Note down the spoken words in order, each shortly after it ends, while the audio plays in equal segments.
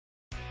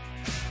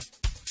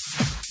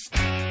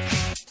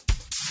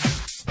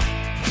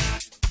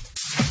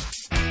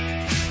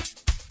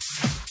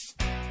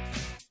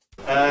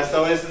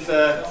this is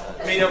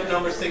meetup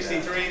number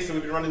 63, so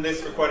we've been running this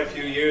for quite a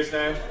few years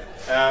now.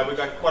 We've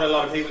got quite a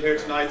lot of people here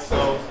tonight,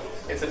 so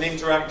it's an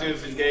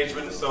interactive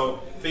engagement, so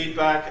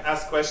feedback,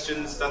 ask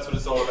questions, that's what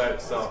it's all about,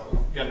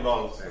 so get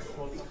involved.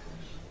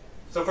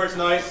 So for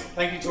tonight,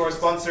 thank you to our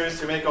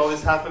sponsors who make all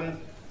this happen.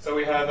 So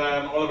we have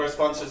all of our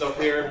sponsors up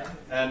here,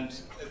 and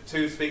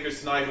two speakers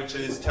tonight, which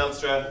is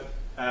Telstra,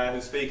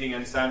 who's speaking,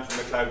 and Sam from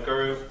the Cloud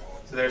Guru.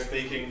 So they're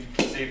speaking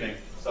this evening.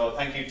 So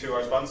thank you to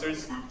our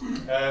sponsors.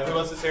 Who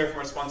else is here from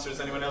our sponsors?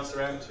 Anyone else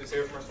around who's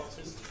here from our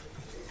sponsors?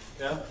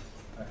 Yeah?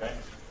 Okay,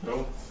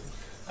 cool.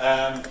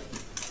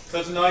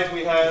 So tonight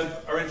we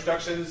have our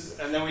introductions,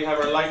 and then we have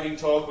our lightning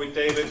talk with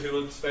David, who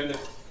will spend,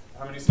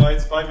 how many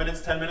slides? 5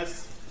 minutes? 10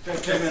 minutes?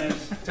 10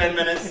 minutes. 10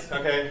 minutes,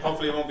 okay.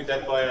 Hopefully it won't be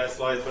dead by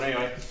slides, but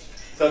anyway.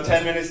 So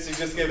 10 minutes to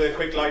just give a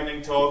quick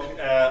lightning talk.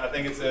 I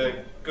think it's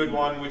a good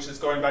one, which is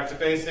going back to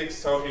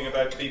basics, talking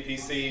about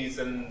VPCs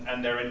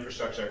and their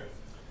infrastructure.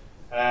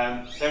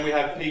 Then we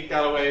have Pete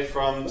Galloway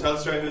from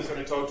Telstra, who's going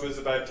to talk to us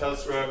about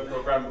Telstra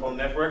Programmable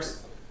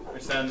networks,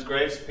 which sounds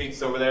great.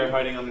 Pete's over there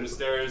hiding under the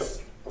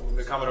stairs with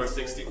the Commodore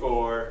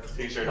 64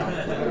 t-shirt on,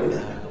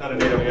 not an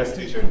AWS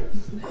t-shirt.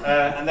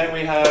 And then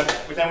we have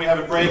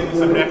a break with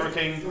some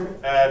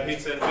networking,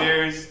 pizza and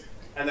beers,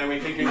 and then we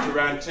kick into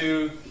round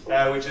 2,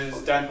 which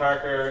is Dan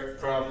Parker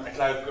from a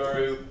Cloud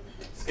Guru,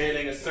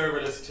 scaling a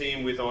serverless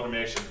team with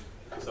automation.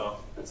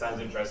 So that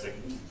sounds interesting.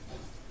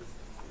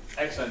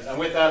 Excellent. And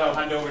with that, I'll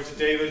hand over to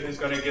David, who's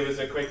going to give us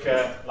a quick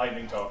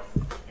lightning talk.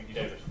 Thank you,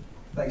 David.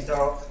 Thanks,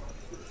 Darryl.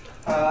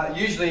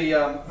 Usually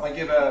I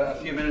give a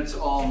few minutes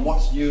on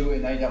what's new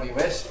in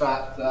AWS,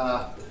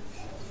 but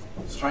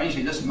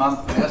strangely this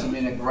month there hasn't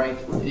been a great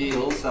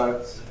deal,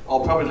 so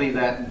I'll probably leave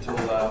that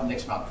until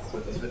next month, so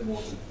there's a bit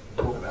more to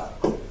talk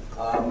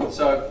about.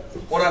 So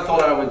what I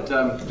thought I would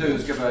do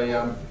is give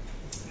an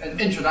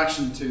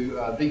introduction to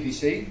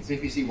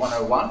VPC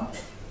 101,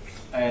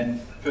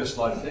 and first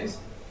slide please.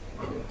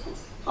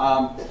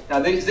 Now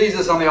these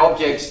are some of the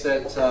objects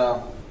that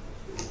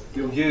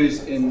you'll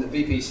use in the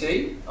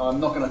VPC. I'm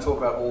not going to talk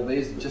about all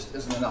these, it just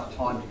isn't enough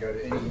time to go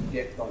to any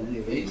depth on any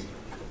of these.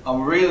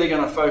 I'm really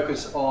going to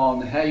focus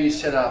on how you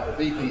set up a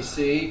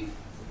VPC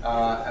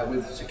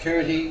with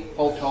security,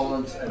 fault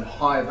tolerance, and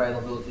high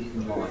availability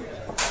in mind.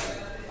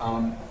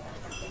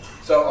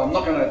 So I'm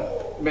not going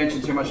to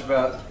mention too much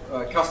about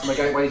customer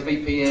gateways,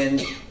 VPN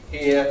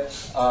here,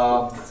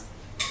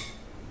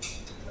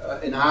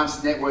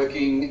 enhanced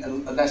networking,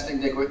 elastic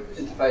network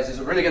interfaces.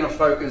 I'm really going to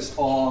focus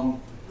on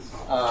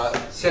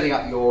setting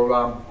up your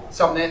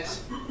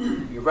subnets,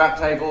 your route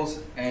tables,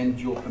 and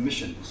your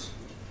permissions.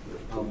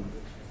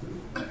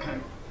 Okay.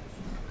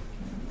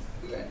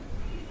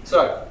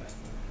 So,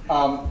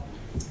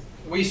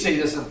 we see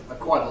this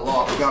quite a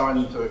lot. We go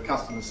into a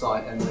customer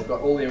site and they've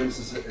got all their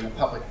instances in a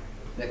public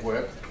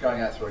network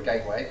going out through a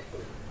gateway,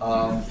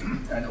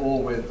 and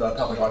all with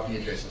public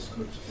IP addresses,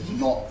 which is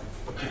not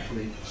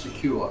particularly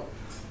secure.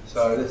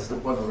 So this is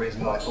one of the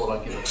reasons I thought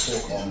I'd give a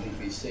talk on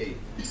VPC.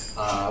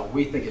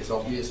 We think it's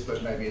obvious,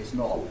 but maybe it's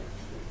not.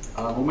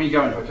 When we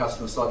go into a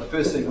customer site, the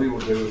first thing we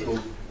will do is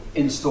we'll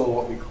install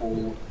what we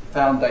call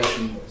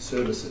foundation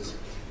services,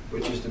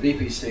 which is the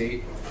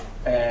VPC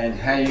and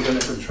how you're going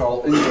to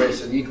control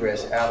ingress and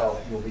egress out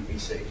of your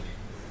VPC.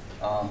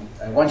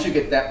 And once you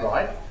get that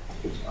right,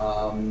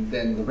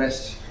 then the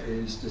rest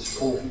is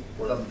just well,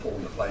 it doesn't fall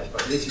into place,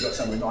 but at least you've got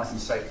somewhere nice and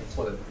safe to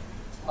put it.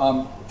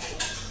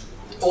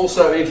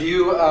 Also, if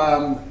you're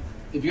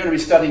going to be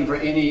studying for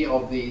any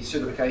of the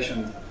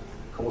certification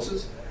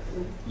courses,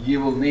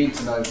 you will need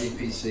to know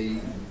VPC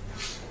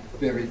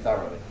very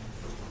thoroughly.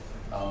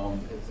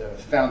 It's a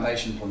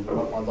foundation for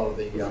a lot of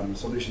the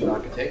solution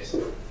architects.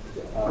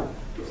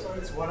 So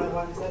it's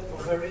 101, is that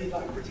for very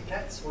like pretty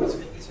cats? What does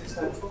VPC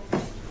stand for?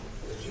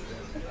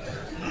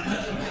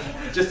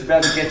 Just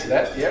about to get to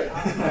that, yeah.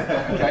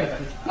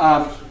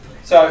 Okay.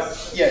 So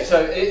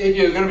if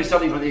you're going to be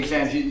studying for the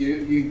exams,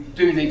 you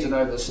do need to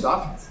know this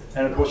stuff,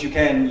 and of course you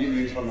can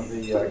use one of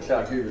the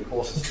Cloud Guru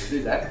courses to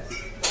do that.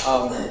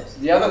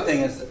 The other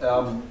thing is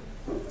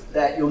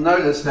that you'll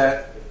notice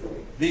that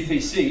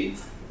VPC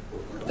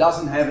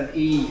doesn't have an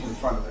E in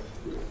front of it.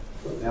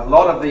 Now a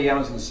lot of the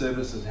Amazon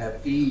services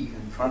have E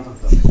in front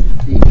of them,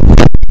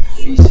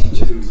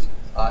 EC2,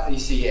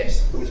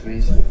 ECS, which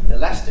means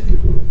elastic.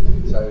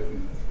 So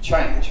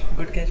change.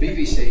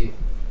 VPC.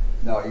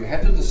 No, you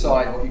have to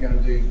decide what you're going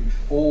to do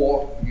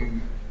before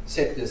you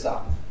set this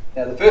up.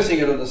 Now, the first thing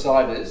you're going to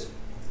decide is,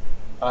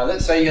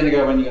 let's say you're going to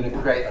go and you're going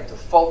to create a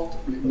default,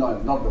 no,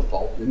 not a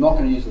default, you're not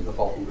going to use the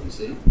default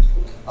VPC.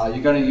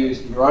 You're going to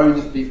use your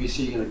own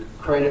VPC, you're going to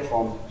create it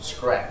from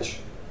scratch.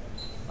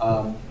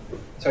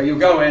 So you'll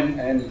go in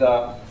and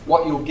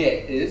what you'll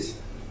get is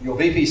your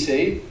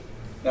VPC.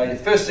 Now, the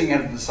first thing you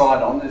have to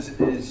decide on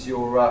is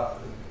your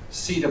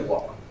CEDAR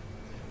block.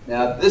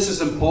 Now, this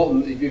is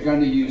important if you're going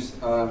to use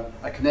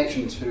a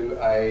connection to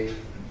a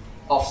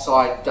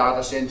off-site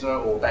data center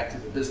or back to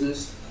the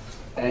business.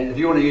 And if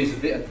you want to use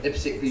the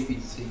IPsec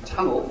VPC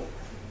tunnel,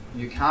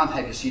 you can't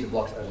have your CEDAR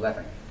blocks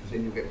overlapping, because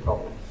then you'll get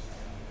problems.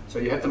 So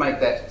you have to make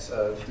that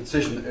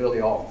decision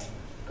early on.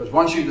 Because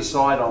once you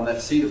decide on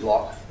that seeder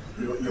block,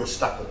 you're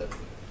stuck with it.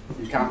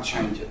 You can't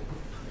change it.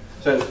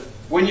 So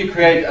when you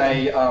create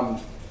a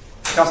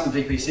custom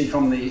VPC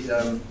from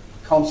the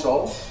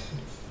console,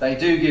 they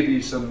do give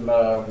you some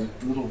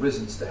little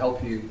wizards to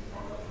help you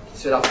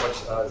set up what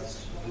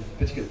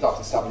particular types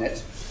of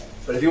subnets.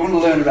 But if you want to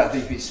learn about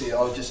VPC,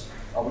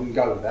 I wouldn't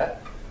go with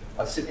that.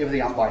 I'd set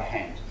everything up by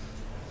hand.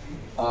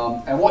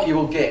 And what you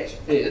will get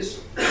is,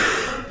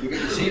 you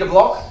get your seeder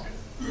block,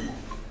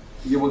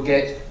 you will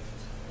get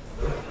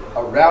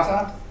a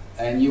router,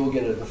 and you will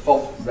get a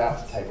default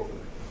route table.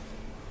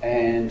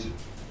 And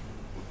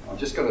I'm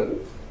just going to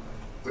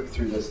whip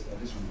through this.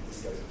 This one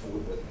goes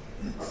forward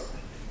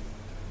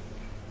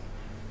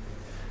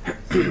a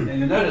bit. And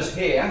you'll notice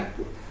here,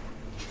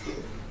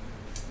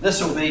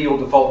 this will be your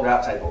default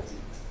route table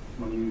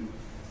when you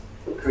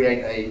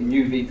create a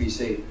new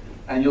VPC.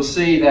 And you'll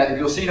see that if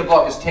your seeder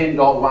block is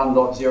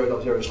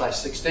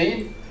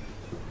 10.1.0.0/16,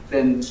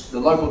 then the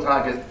local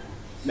target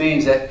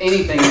means that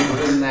anything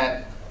within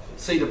that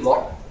seeder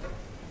block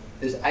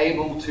is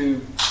able to,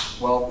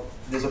 well,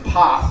 there's a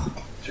path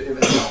to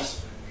everything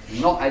else.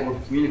 You're not able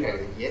to communicate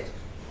with it yet,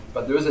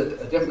 but there is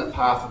a definite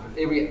path of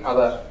every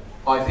other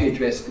IP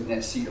address in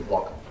that seeder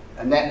block,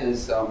 and that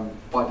is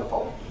by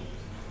default.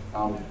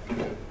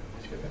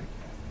 Let's go back.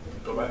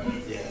 Go back.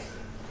 Yeah.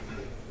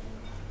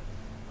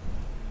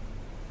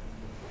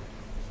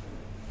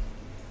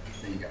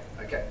 There you go.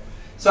 Okay.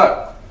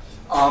 So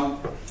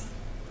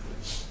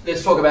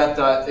let's talk about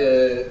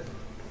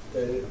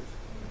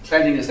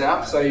planning this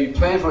out. So you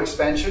plan for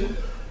expansion.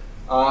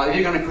 If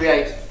you're going to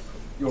create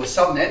your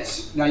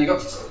subnets, now if you've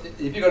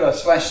got a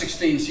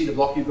 /16 seeder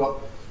block, you've got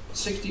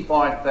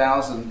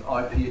 65,000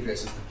 IP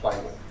addresses to play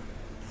with.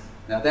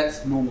 Now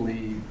that's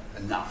normally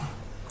enough.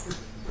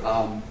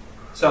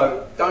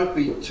 So don't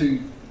be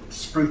too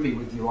sprimpy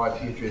with your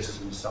IP addresses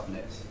and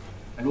subnets,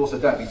 and also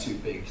don't be too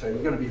big. So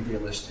you've got to be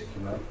realistic,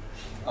 you know.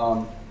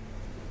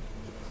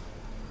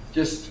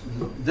 Just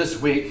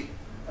this week,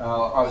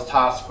 I was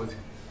tasked with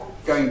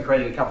going and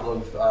creating a couple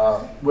of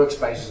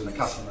workspaces in a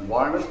custom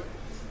environment,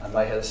 and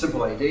they had a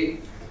simple AD,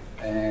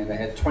 and they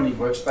had 20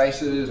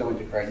 workspaces. I went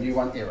to create a new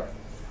one, error.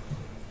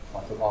 I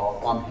thought,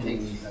 oh, I'm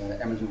hitting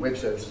Amazon Web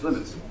Services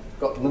limits.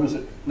 Got the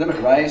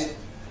limit raised,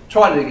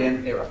 tried it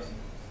again, error.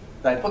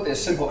 They put their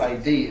simple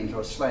AD into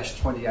a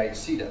 /28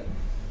 seeder,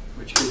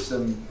 which gives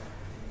them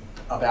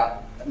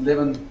about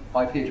 11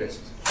 IP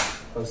addresses.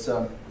 Because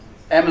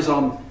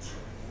Amazon,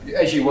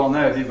 as you well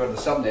know, if you've got a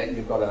subnet,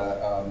 you've got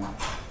a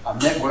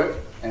network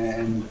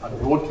and a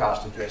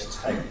broadcast address is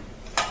taken.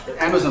 But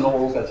Amazon will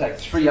also take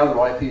 3 other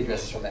IP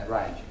addresses from that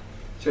range.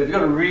 So if you've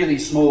got a really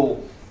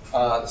small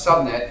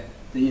subnet,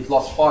 then you've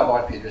lost 5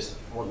 IP addresses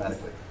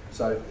automatically.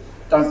 So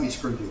don't be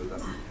scrimpy with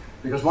them.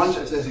 Because once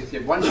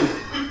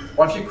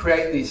you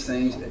create these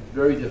things, it's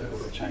very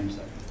difficult to change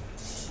them.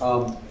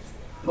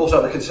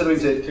 Also, they're considering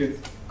to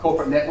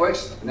corporate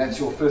networks, and that's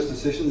your first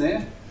decision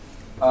there.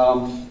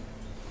 Don't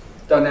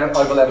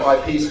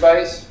overlap IP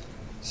space,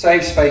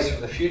 save space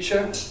for the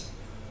future.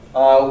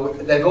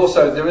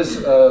 There is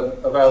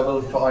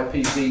availability for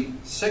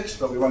IPv6,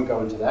 but we won't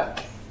go into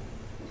that.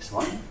 Next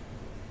one.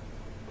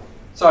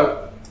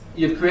 So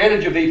you've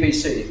created your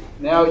VPC.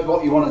 Now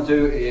what you want to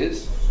do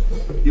is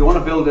you want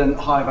to build in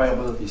high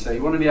availability. So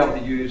you want to be able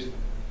to use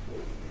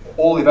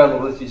all the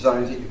availability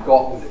zones that you've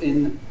got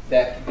within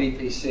that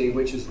VPC,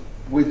 which is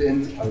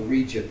within a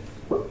region.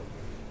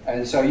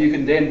 And so you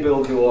can then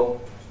build your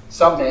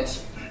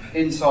subnets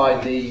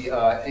inside the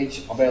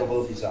each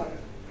availability zone.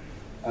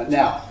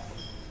 Now,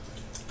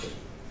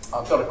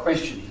 I've got a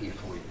question here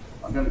for you.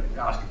 I'm going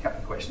to ask a couple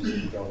of questions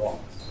as we go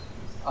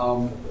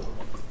along.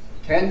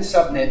 Can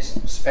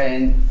subnets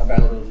span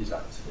availability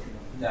zones?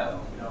 No.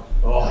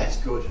 Oh, that's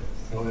good.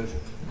 Good.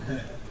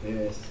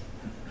 Yes.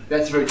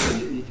 That's very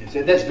true.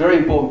 That's very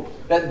important.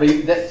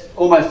 That's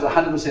almost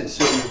 100%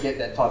 certain you'll get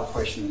that type of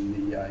question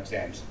in the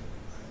exams.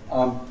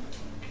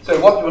 So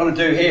what we want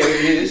to do here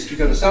is you've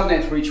got a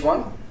subnet for each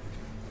one.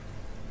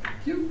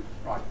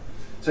 Right.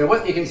 So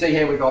what you can see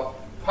here, we've got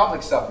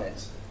public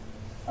subnets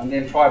and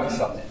then private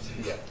subnets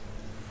here.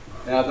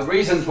 Now the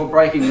reason for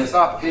breaking this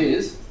up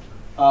is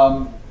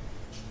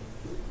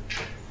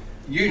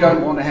you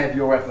don't want to have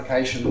your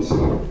applications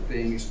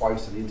being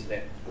exposed to the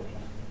internet.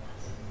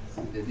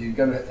 If you're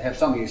going to have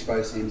something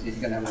exposed to the internet,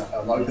 you're going to have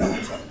a load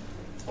balancer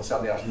or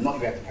something else, not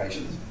your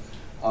applications.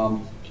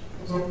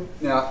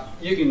 Now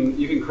you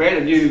can create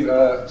a new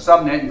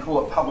subnet and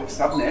call it public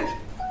subnet,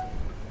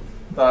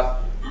 but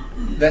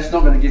that's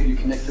not going to give you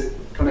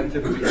connectivity to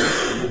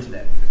the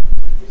internet.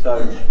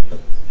 So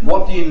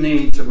what do you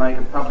need to make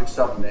a public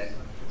subnet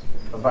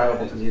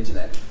available to the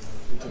internet?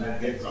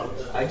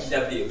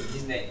 IGW,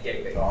 Internet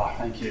Gateway. Oh,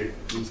 thank you.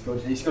 He's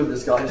good,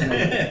 this guy, isn't he?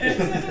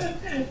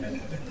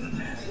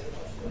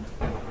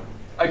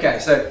 Okay,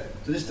 so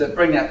just to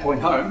bring that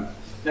point home,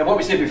 now what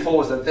we said before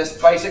was that this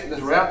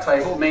route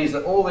table means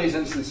that all these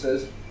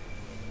instances,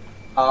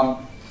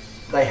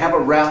 they have a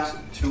route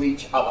to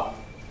each other.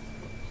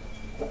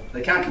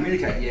 They can't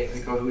communicate yet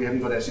because we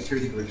haven't got our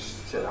security groups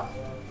set up.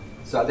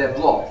 So they're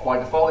blocked. By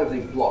default,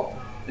 everything's blocked.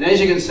 And as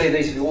you can see,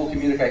 these all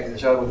communicate with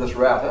each other with this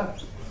router.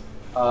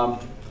 And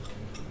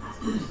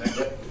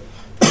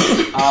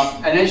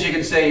as you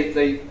can see,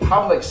 the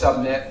public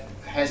subnet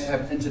has to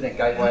have an internet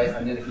gateway,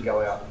 and then it can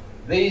go out.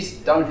 These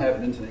don't have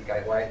an internet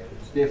gateway,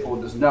 therefore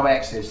there's no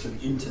access to the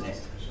internet.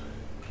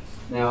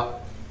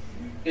 Now,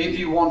 if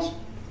you want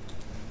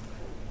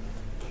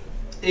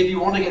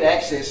to get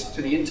access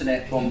to the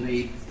internet from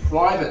the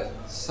private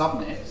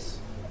subnets,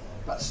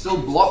 but still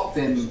block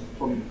them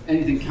from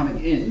anything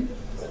coming in,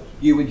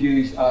 you would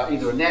use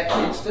either a NAT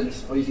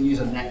instance or you can use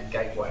a NAT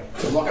gateway.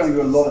 I'm not going to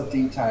go into a lot of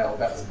detail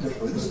about the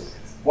difference.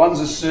 One's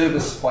a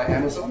service by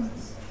Amazon,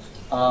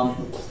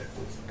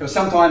 because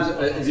sometimes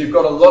if you've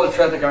got a lot of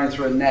traffic going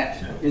through a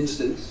NAT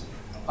instance,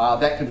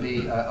 that can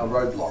be a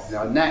roadblock.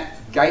 Now, a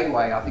NAT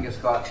gateway, I think it's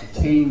got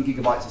 10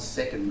 gigabytes a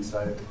second,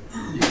 so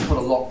you can put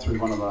a lot through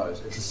one of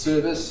those. It's a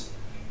service,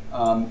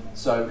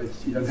 so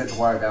you don't have to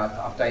worry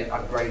about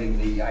upgrading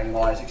the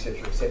AMIs,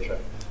 etc., etc.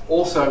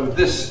 Also, with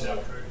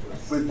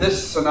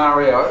this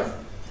scenario,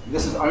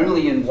 this is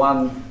only in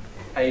one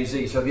AZ.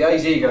 So if the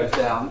AZ goes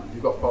down,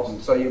 you've got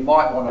problems. So you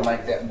might want to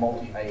make that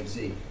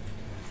multi-AZ.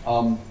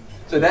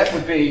 So that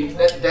would be,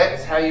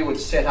 that's how you would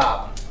set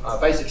up,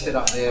 basic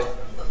setup there,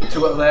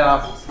 to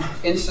allow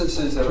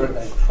instances that are in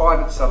a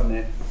private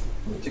subnet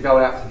to go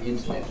out to the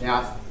internet.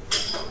 Now,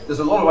 there's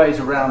a lot of ways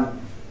around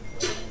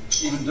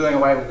even doing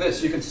away with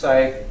this. You could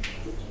say,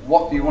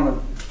 what do you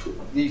want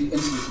these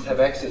instances to have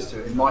access to?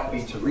 It might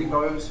be to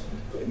repos,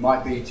 it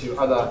might be to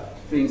other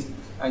things,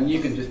 and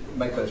you can just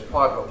make those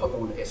private or put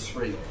them on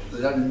S3.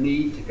 They don't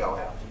need to go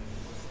out.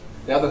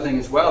 The other thing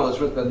as well is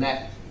with the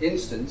NAT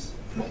instance,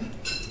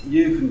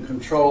 you can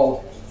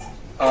control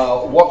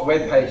what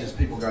web pages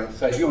people go to.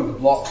 So if you want to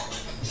block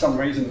for some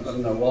reason, I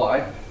don't know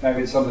why,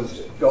 maybe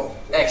someone's got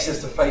access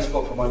to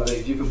Facebook from one of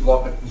these, you can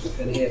block it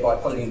in here by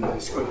putting in the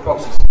script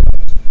proxies.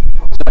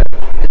 So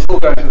it's all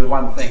going through the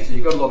one thing, so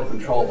you've got a lot of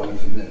control when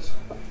it's in this.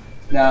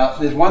 Now,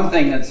 there's one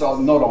thing that's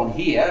not on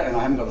here, and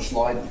I haven't got a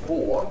slide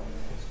for,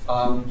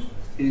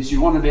 is you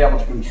want to be able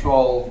to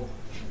control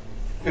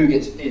who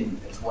gets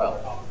in as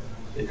well.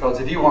 Because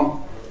if you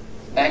want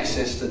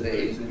access to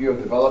these, if you're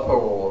a developer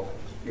or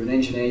you're an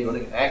engineer, you want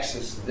to get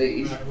access to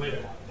these,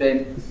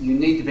 then you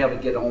need to be able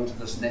to get onto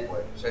this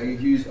network. So you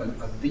use a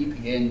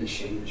VPN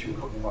machine, which you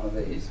put in one of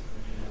these,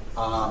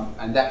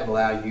 and that will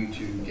allow you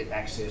to get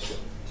access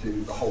to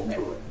the whole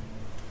network.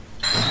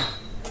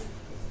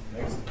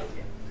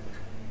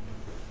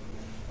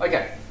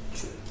 Okay,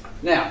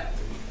 now,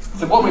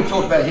 so what we've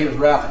talked about here is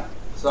routing.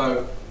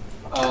 So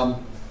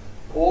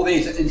all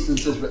these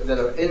instances that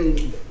are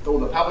in all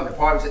the public and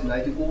private setting,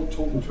 they can all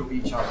talk to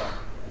each other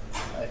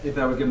if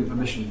they were given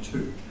permission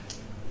to.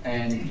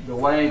 And the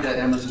way that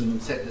Amazon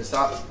set this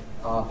up,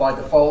 by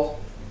default,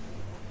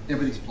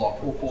 everything's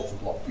blocked, all ports are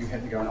blocked. You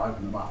have to go and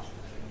open them up.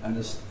 And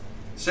there's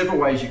several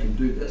ways you can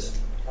do this.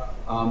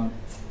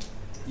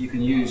 You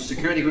can use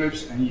security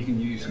groups and you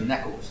can use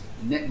NACLs,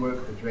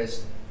 Network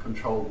Address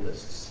Control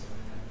Lists.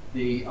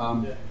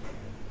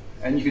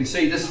 And you can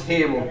see this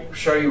here will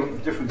show you what the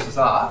differences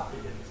are.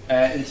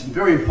 It's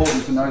very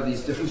important to know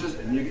these differences.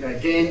 And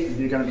again, if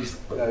you're going to be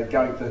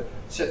going to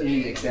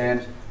Sydney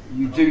exams,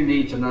 you do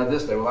need to know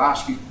this. They will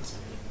ask you,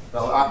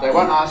 they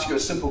won't ask you a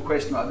simple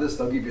question like this.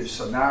 They'll give you a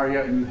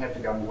scenario and you have to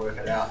go and work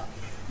it out,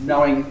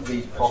 knowing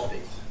these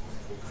properties.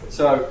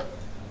 So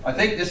I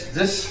think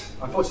this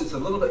unfortunately it's a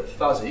little bit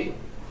fuzzy,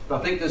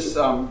 but I think this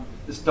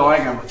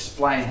diagram will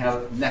explain how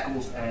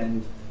NACLs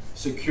and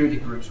security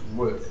groups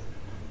work.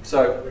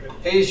 So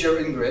here's your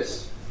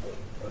ingress.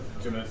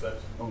 2 minutes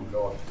left. Oh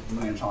God, a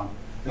million times.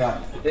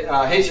 Now,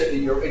 here's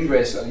your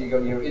ingress. You've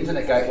got your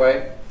internet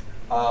gateway,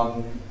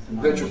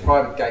 virtual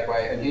private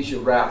gateway, and here's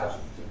your router.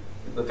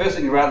 The first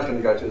thing your router's going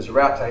to go to is a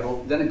route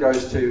table. Then it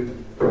goes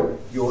to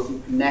your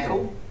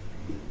NACL.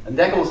 And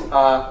NACLs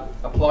are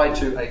applied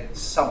to a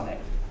subnet.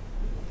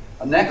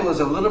 A NACL is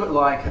a little bit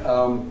like, in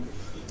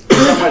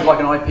some ways like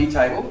an IP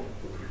table,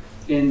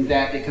 in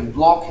that it can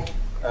block,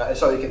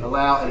 so it can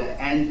allow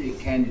and it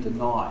can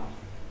deny.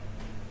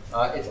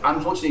 It's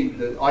unfortunately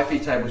the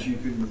IP tables you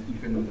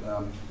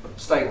can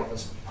state what the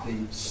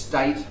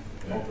state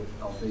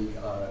of the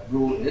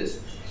rule is,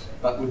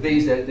 but with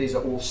these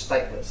are all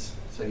stateless,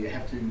 so you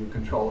have to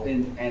control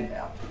in and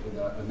out with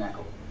a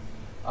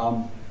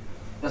NACL.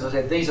 As I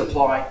said, these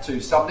apply to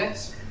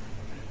subnets,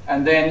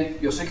 and then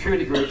your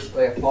security groups,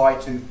 they apply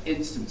to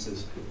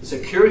instances.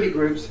 Security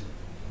groups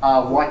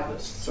are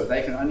whitelists, so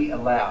they can only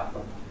allow.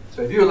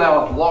 So if you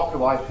allow a block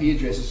of IP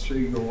addresses through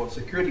your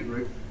security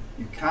group,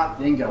 you can't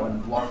then go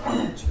and block 1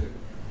 or 2.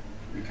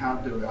 You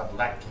can't do a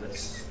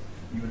blacklist.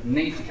 You would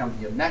need to come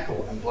to your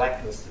NACL and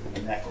blacklist it in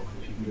the NACL,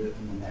 because you can do it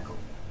in the NACL.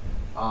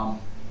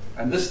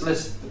 And this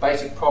lists the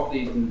basic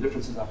properties and the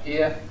differences up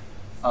here.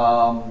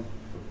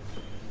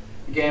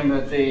 Again,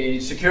 the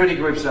security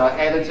groups are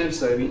additive,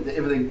 so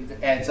everything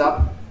adds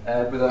up.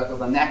 With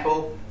a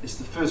NACL, it's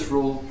the first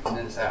rule and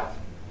then it's out.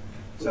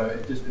 So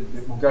it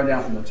will go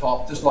down from the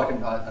top, just like an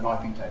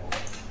IP table.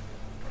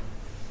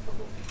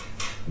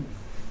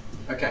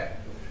 Okay.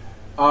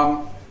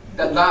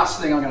 That last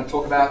thing I'm going to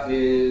talk about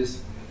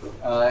is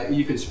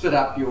You can split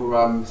up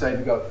your, say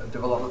you've got a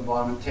development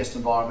environment, test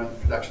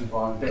environment, production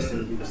environment, best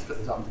thing you can split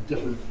this up into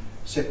different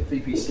separate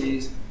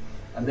VPCs,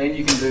 and then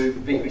you can do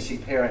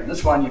VPC pairing.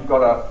 This one you've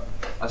got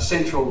a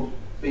central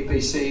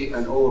VPC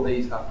and all of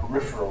these are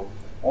peripheral.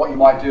 What you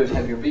might do is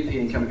have your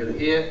VPN come into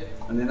here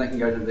and then they can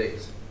go to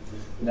these.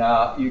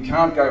 Now you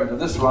can't go into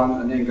this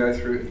one and then go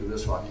through into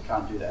this one. You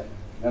can't do that.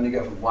 You only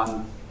go from one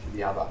to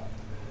the other.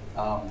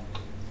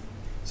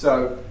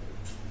 So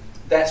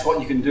that's what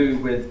you can do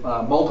with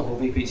multiple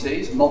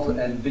VPCs and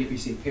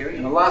VPC pairing.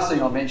 And the last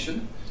thing I'll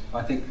mention,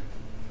 I think,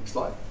 next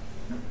slide.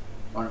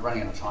 I'm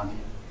running out of time here.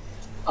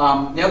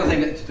 The other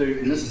thing to do,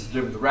 and this is to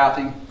do with the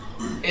routing,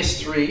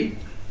 S3.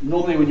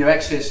 Normally, when you're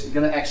going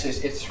to access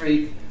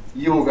S3,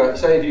 you will go.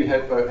 Say if you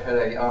had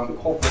a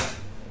corporate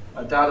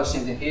data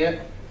center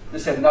here,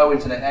 this had no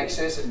internet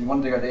access, and you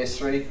wanted to go to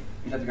S3,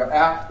 you'd have to go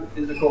out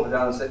into the corporate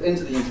data center,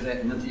 into the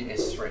internet, and into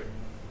S3.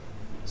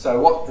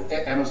 So what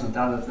Amazon have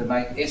done is they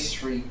made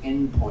S3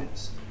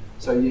 endpoints.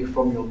 So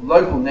from your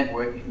local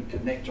network, you can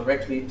connect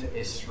directly to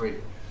S3.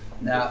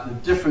 Now, the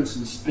difference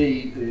in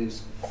speed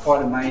is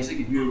quite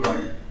amazing. If you're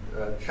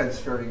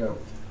transferring a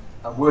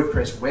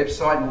WordPress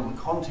website and all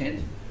the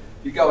content,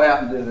 you go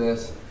out and do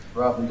this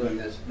rather than doing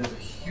this. There's a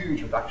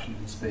huge reduction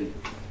in speed.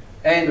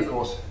 And of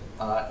course,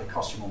 it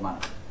costs you more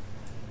money.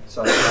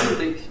 So I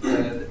think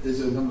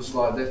there's another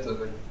slide left.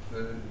 No,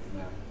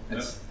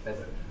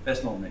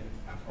 that's not me.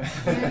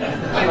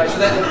 Anyway, so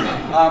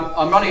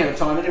I'm running out of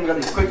time. Anyone got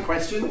any quick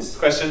questions?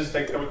 Questions?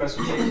 Take a couple of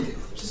questions.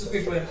 Just a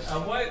quick one.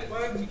 Why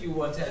would you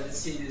want to have the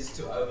seeders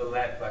to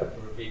overlap, like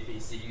for a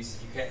VPC? You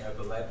can't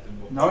overlap them.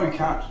 No, you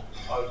can't.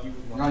 Oh, you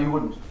would want No, you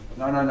wouldn't.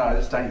 No,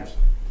 that's dangerous.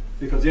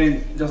 Because then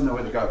it doesn't know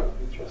where to go.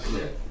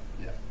 Yeah.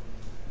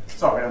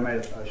 Sorry,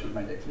 I should have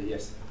made that clear,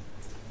 yes.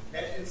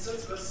 Net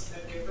instance versus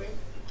net gateway?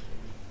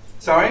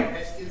 Sorry?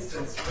 Net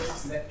instance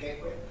versus net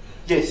gateway?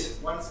 Yes.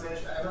 One's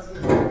managed by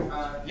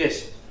Amazon?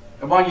 Yes.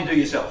 And one you do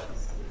yourself.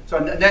 So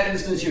in that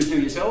instance, you do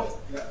yourself.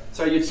 Yeah.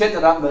 So you'd set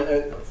that up.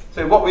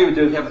 So what we would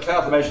do is have a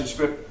CloudFormation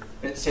script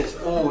that sets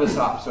all this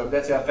up. So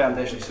that's our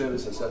foundation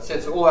services. So it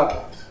sets all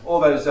up, all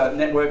those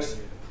networks,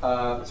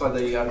 the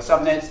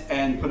subnets,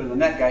 and put in a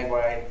NAT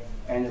gateway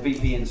and a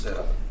VPN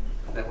server.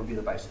 That would be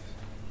the basics.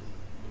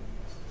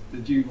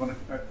 Did you want to?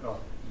 Oh,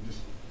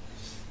 just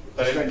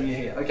straighten your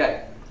hair.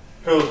 Okay.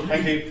 Cool.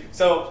 Thank you.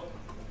 So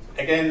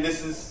again,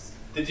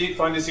 did you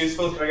find this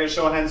useful? Can I get a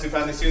show of hands who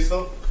found this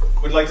useful?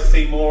 Would like to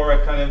see more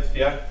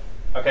yeah?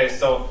 Okay,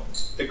 so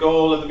the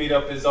goal of the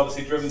meetup is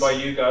obviously driven by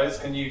you guys.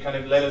 Can you kind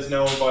of let us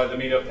know via the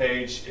meetup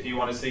page if you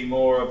want to see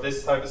more of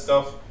this type of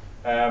stuff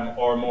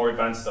or more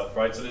advanced stuff,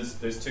 right? So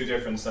there's two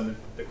different, and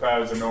the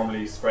crowds are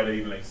normally spread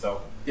evenly,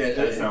 so let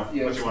us know what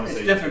you want to see.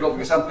 It's difficult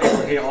because some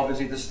people here,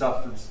 obviously this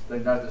stuff, they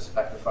know this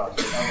back to front,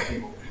 and other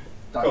people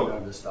don't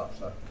know this stuff.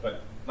 So. But,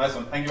 nice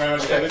one. Thank you very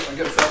much, David. Thank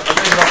you.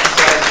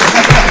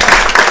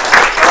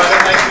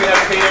 Alright, next we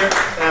have Peter.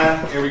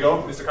 Here we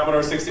go, Mr.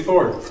 Commodore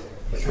 64.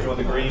 You want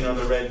the green or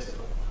the red?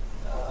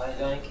 I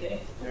don't care.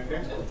 You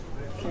okay?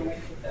 Can we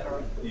fit that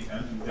on? You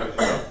can.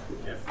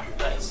 Yeah.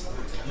 Thanks.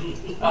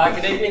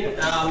 Good evening.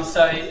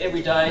 So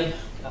every day,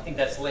 I think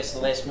that's less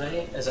and less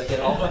me as I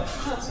get older.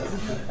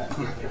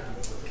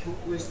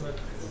 Where's the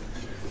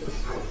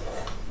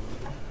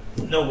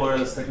No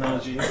wireless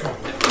technology.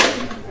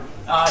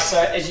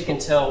 So as you can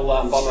tell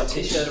by my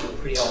t-shirt, I'm a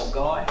pretty old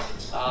guy.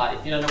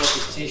 If you don't know what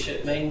this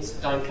t-shirt means,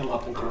 don't come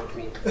up and talk to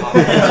me.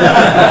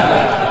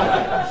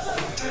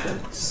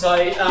 So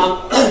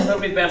a little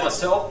bit about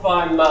myself.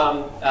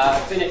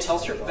 I've been at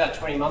Telstra for about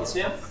 20 months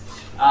now.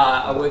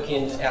 I work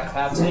in our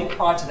cloud team.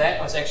 Prior to that,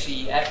 I was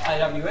actually at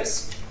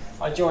AWS.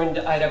 I joined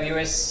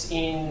AWS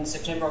in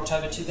September,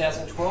 October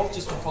 2012,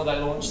 just before they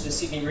launched the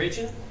Sydney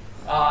region,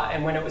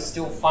 and when it was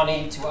still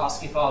funny to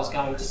ask if I was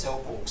going to sell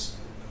books.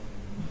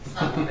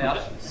 About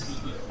it.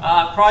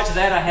 Prior to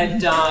that, I had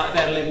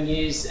about 11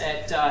 years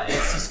at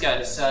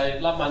Cisco, so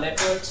love my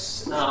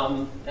networks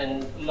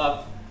and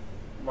love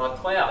my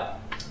cloud.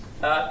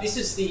 This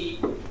is the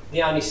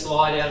only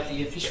slide out of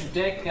the official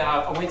deck.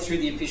 I went through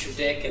the official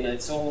deck, and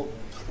it's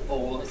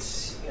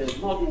it's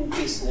modern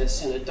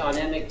business in a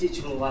dynamic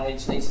digital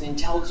age needs an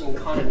intelligent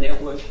kind of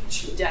network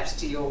which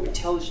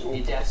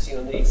intelligently adapts to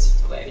your needs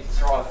to allow you to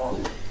thrive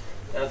on.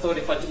 And I thought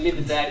if I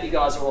delivered that, you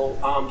guys are all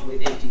armed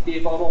with empty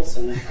beer bottles,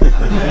 and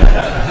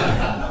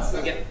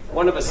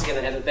one of us is going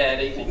to have a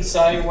bad evening. So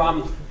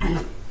I've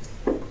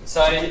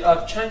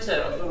changed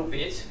that a little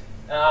bit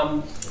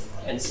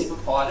and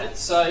simplified it.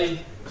 So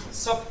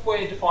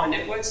software-defined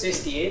networks,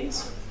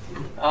 SDNs,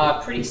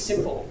 pretty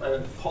simple. And I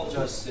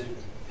apologise to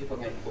people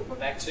I'm going to put my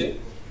back to.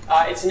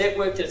 It's a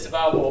network that's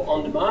available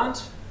on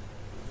demand.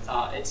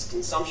 It's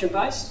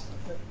consumption-based.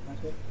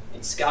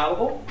 It's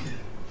scalable.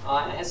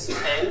 And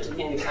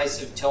in the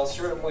case of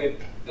Telstra, we're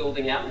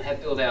building out and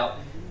have built out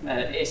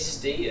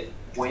SD,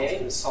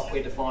 WAN, a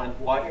software-defined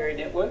wide area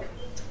network.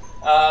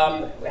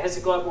 It has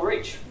a global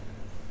reach.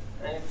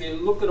 And if you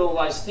look at all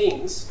those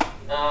things,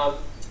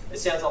 it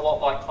sounds a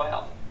lot like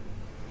cloud.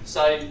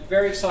 So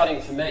very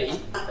exciting for me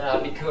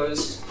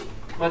because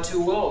my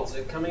two worlds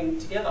are coming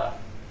together.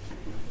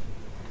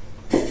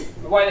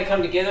 way they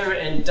come together,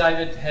 and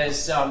David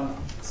has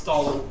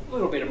stolen a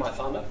little bit of my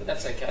thunder, but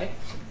that's okay,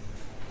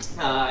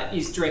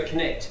 is Direct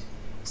Connect.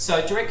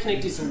 So Direct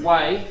Connect is a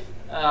way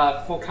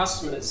for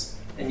customers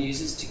and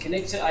users to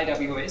connect to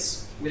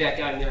AWS without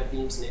going over the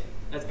internet.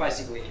 That's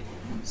basically it.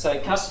 So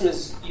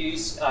customers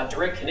use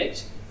Direct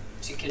Connect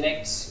to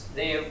connect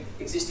their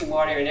existing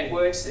wide area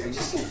networks, their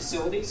existing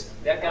facilities,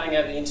 without going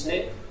over the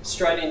internet,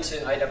 straight into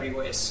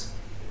AWS.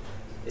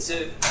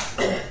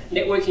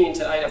 Networking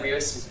into AWS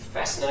is a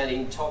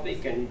fascinating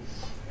topic, and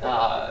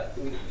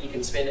you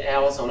can spend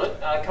hours on it.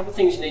 A couple of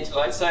things you need to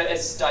learn. So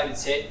as David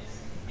said,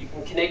 you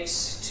can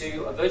connect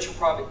to a virtual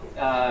private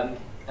cloud,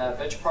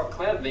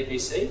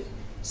 VPC.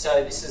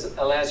 So this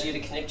allows you to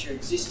connect your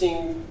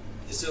existing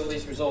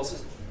facilities,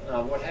 resources,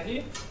 what have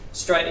you,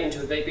 straight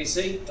into a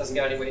VPC. Doesn't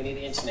go anywhere near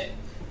the internet.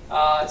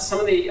 Some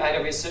of the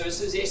AWS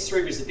services,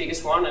 S3 was the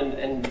biggest one,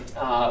 and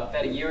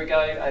about a year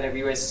ago,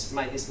 AWS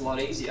made this a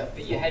lot easier.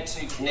 But you had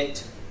to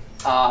connect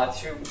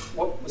through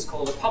what was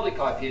called a public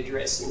IP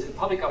address into the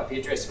public IP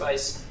address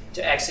space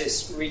to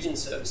access region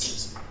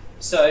services.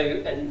 So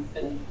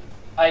an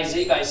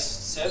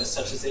AZ-based service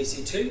such as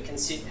EC2 can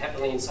sit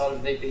happily inside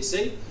of a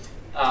VPC,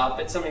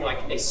 but something like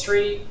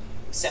S3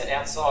 sat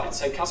outside.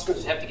 So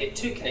customers would have to get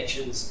two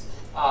connections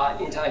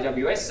into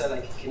AWS, so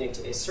they can connect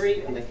to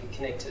S3 and they can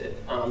connect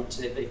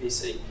to their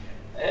VPC.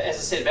 As I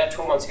said, about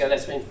 12 months ago,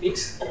 that's been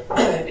fixed.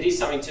 It is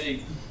something to,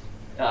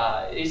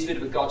 it is a bit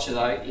of a gotcha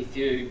though, if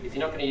you're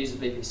not going to use a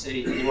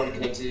VPC and you want to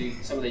connect to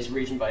some of these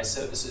region-based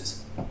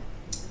services.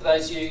 For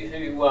those of you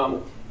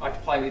who like to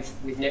play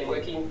with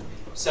networking,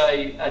 so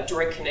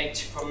Direct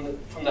Connect from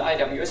the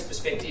AWS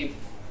perspective,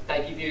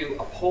 they give you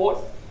a port,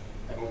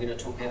 and we're going to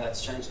talk how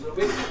that's changed a little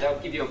bit. They'll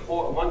give you a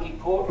port, a 1 gig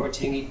port or a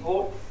 10 gig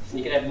port, and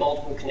you can have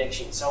multiple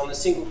connections. So on the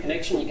single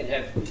connection, you can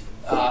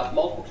have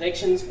multiple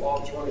connections. Why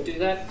would you want to do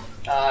that?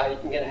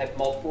 You're going to have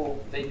multiple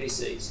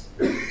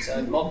VPCs.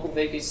 So multiple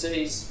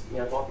VPCs,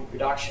 might be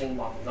production,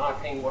 might be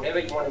marketing, whatever.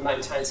 You want to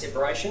maintain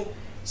separation.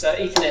 So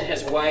Ethernet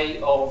has a way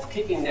of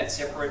keeping that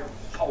separate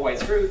the whole way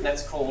through, and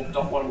that's called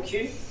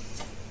 .1Q.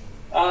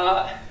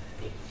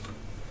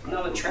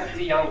 Another trap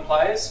for young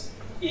players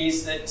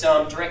is that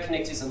Direct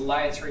Connect is a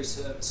layer 3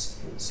 service.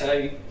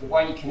 So the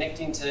way you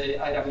connect into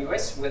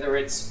AWS, whether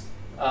it's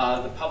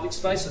the public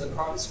space or the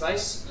private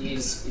space,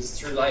 is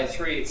through layer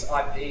 3. It's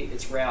IP,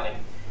 it's routing.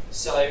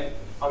 So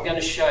I'm going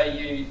to show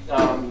you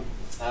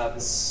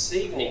this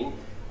evening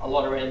a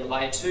lot around the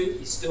layer 2.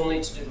 You still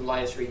need to do the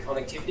layer 3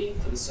 connectivity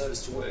for the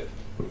service to work.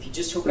 If you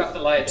just hook up the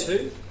layer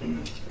 2,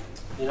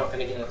 you're not going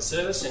to get a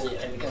service, and you're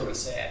going to be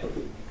sad.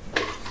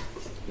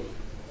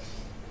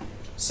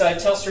 So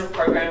Telstra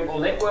Programmable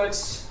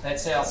Networks,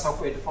 that's our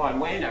software-defined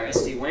WAN, our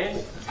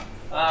SD-WAN.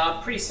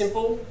 Pretty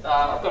simple.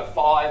 I've got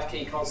 5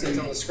 key concepts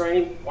on the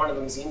screen. One of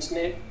them is the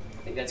internet.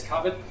 I think that's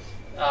covered.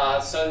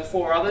 So the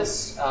 4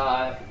 others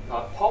are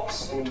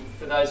POPs, and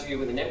for those of you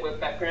with a network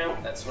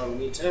background, that's not a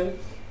new term.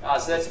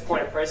 So that's a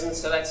point of presence.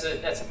 So that's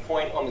a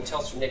point on the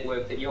Telstra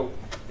network that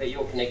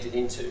you're connected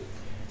into.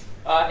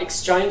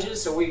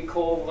 Exchanges, so we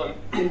call them,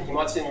 you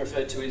might see them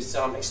referred to as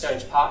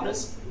exchange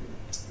partners.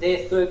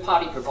 They're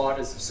third-party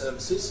providers of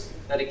services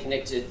that are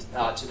connected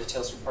to the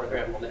Telstra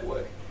Programmable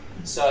network.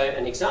 So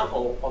an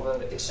example of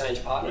an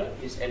exchange partner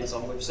is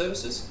Amazon Web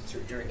Services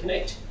through Direct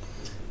Connect.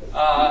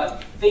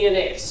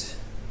 VNFs.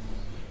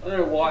 I don't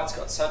know why it's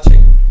got such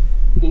an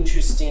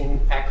interesting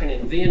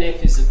acronym.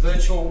 VNF is a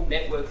virtual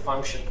network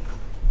function.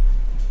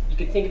 You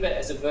can think of it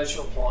as a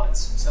virtual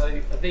appliance. So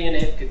a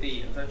VNF could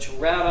be a virtual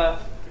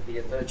router, could be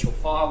a virtual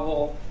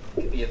firewall,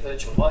 it could be a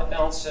virtual load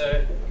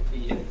balancer,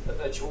 be a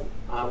virtual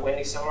WAN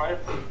accelerator.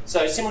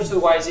 So similar to the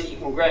ways that you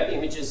can grab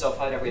images off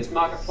AWS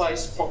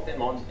Marketplace, plonk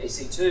them on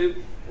EC2,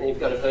 and then you've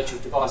got a virtual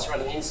device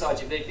running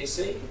inside your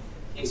VPC.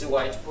 Here's a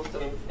way to put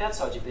them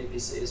outside your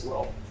VPC as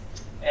well.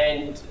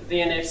 And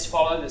VNFs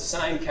follow the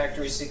same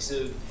characteristics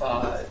of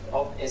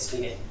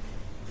SDN.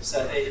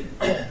 So they're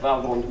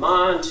available on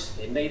demand,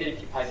 they're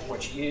needed, you pay for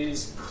what you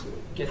use,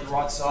 get the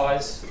right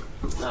size,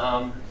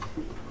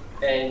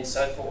 and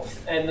so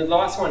forth. And the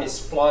last one is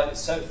flows.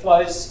 So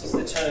flows is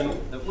the term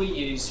that we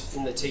use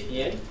in the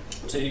TPM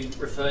to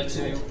refer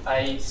to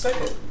a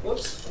circuit.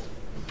 Whoops.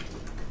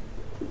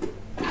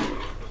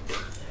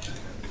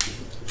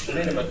 I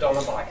need a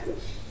Madonna bike.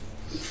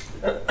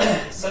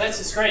 So that's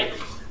the screen.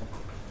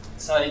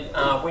 So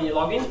when you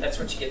log in, that's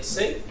what you get to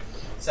see.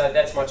 So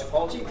that's my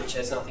topology, which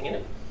has nothing in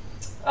it.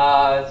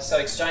 So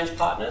exchange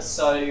partners.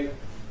 So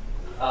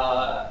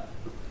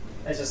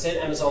as I said,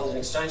 Amazon's an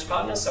exchange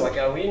partner, so I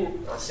go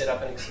in, I set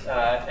up an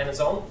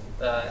Amazon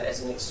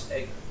as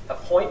a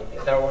point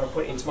that I want to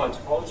put into my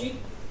topology.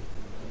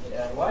 Get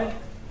out of the way.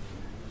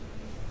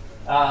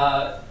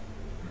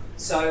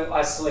 So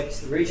I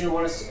select the region I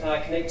want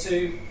to connect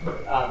to,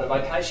 the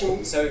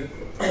location. So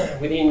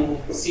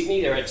within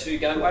Sydney, there are 2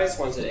 gateways.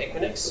 One's at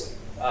Equinix,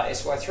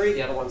 SY3,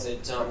 the other one's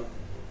at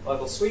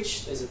Global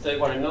Switch. There's a third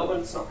one in Melbourne.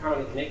 It's not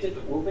currently connected,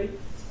 but will be.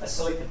 I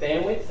select the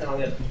bandwidth, and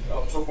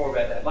I'll talk more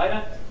about that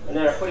later. And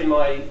then I put in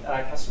my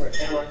customer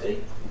account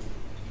ID.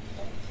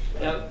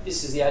 Now,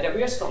 this is the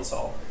AWS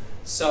console.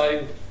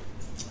 So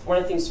one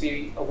of the things to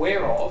be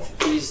aware of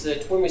is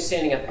that when we're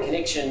setting up a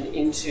connection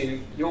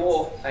into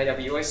your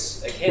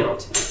AWS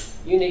account,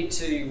 you need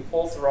to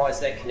authorize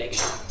that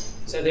connection.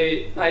 So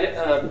the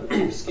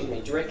excuse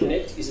me, Direct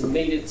Connect is a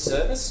metered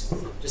service,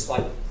 just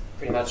like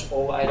pretty much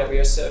all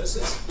AWS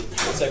services.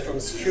 And so from a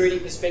security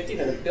perspective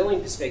and a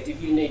billing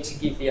perspective, you need to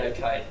give the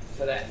okay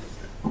for that.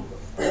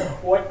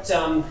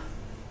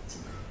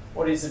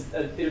 What is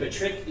a bit of a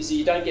trick is that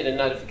you don't get a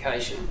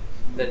notification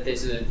that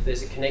there's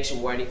a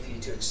connection waiting for you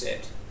to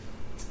accept.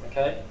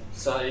 Okay,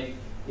 so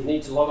you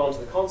need to log on to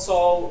the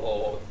console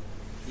or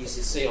use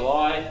the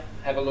CLI,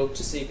 have a look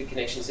to see if the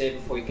connection's there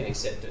before you can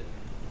accept it.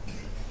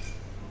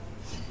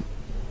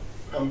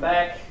 Come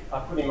back, I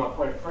put in my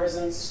point of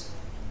presence.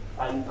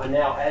 I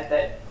now add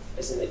that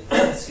as an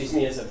excuse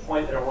me, as a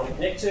point that I want to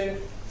connect to.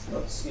 Oh,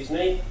 excuse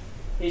me.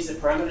 Here's the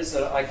parameters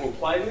that I can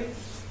play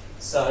with.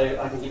 So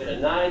I can give it a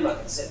name, I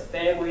can set the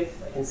bandwidth,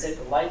 I can set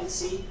the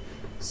latency.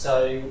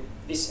 So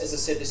this, as I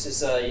said, this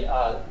is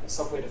a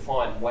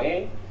software-defined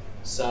WAN.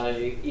 So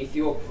if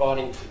you're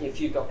providing, if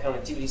you've got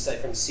connectivity, say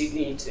from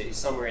Sydney to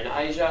somewhere in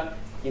Asia,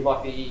 you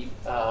might be,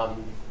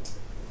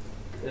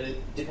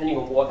 depending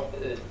on what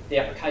the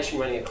application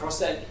running across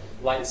that,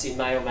 latency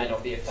may or may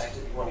not be a factor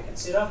that you want to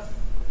consider.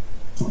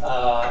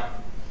 I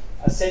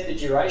set the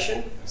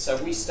duration, so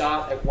we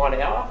start at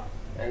 1 hour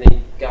and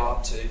then go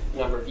up to a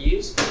number of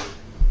years.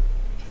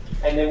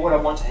 And then what I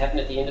want to happen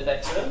at the end of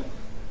that term,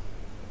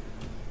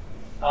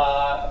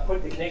 I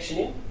put the connection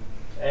in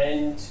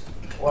and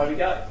away we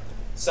go.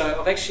 So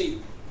I've actually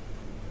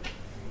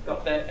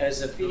got that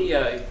as a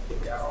video.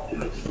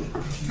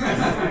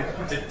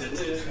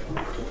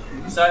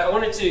 So I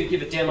wanted to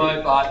give a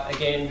demo, but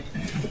again,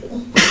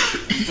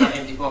 not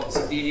empty box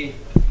of beer,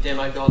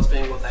 demo gods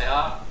being what they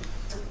are,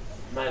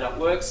 made up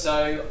work.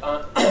 So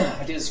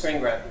I did a screen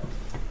grab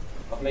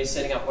of me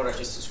setting up what I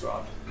just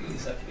described.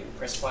 So if you can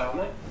press play on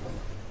that.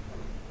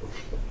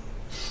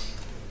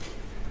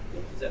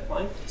 Is that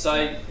playing? So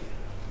I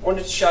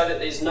wanted to show that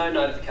there's no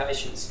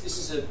notifications. This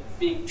is a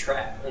big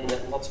trap and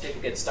that lots of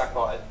people get stuck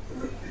by it.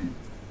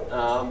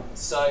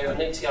 So I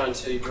need to go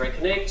into Direct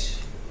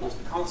Connect, into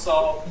the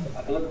console,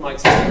 I can look at my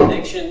existing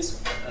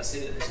connections, and I see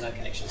that there's no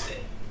connections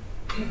there.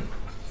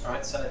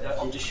 Alright, so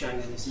I'm just showing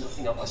that there's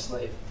nothing up my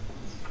sleeve.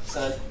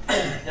 So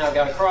now I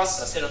go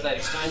across, I set up that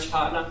exchange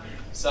partner.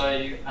 So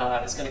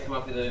it's going to come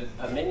up with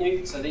a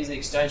menu. So these are the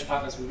exchange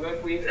partners we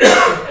work with.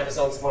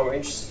 Amazon's the one we're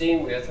interested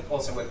in. We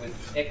also work with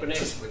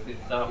Equinix, work with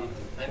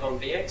Avon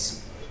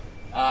VX.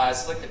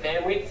 Select the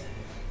bandwidth.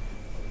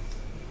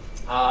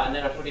 And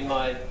then I put in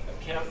my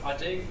account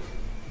ID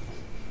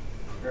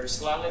very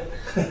slowly.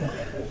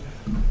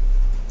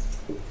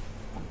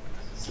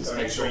 So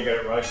make sure you get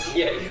it right.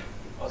 Yeah,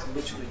 I was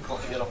literally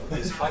copying it off a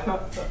piece of paper.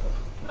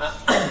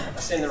 I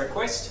send the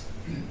request.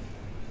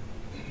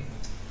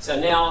 So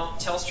now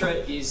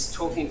Telstra is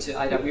talking to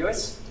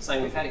AWS,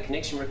 saying we've had a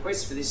connection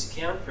request for this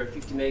account for a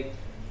 50 meg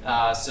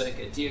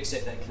circuit. Do you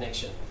accept that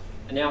connection?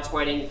 And now it's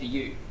waiting for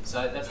you.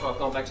 So that's why I've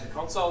gone back to the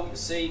console. You'll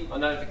see my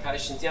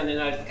notifications. The only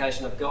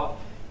notification I've got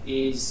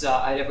is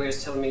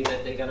AWS telling me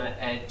that they're going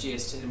to add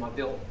GST to my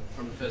bill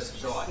from the 1st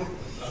of July.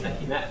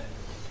 Thank you, Matt.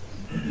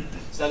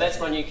 So that's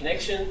my new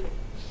connection.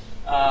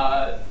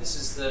 This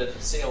is the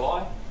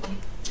CLI.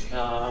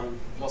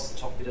 Lost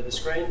the top bit of the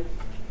screen.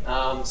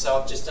 So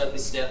I've just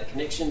listed out the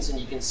connections, and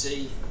you can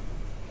see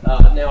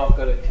now I've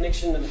got a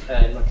connection,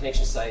 and my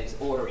connection says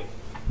ordering.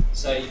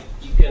 So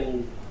you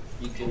can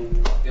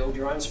build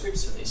your own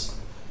scripts for this.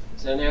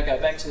 So now go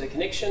back to the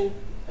connection,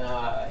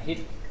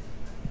 hit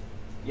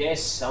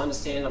yes, I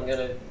understand I'm going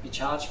to be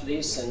charged for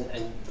this,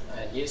 and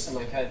yes, I'm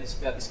okay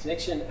about this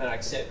connection, and I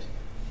accept.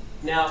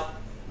 Now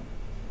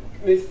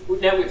we've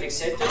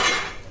accepted.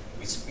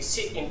 We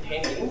sit in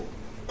pending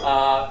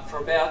for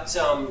about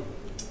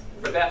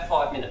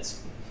 5 minutes.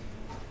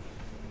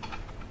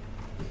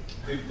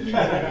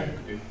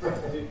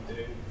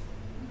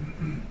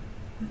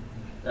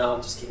 No,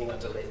 I'm just kidding, I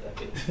deleted that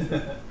bit.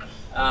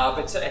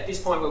 But at this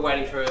point we're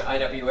waiting for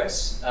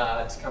AWS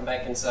to come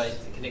back and say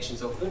the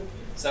connection's all good.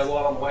 So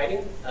while I'm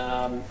waiting,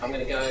 I'm going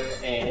to go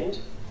and,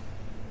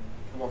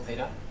 come on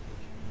Peter,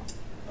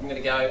 I'm going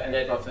to go and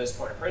add my first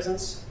point of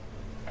presence.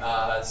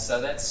 So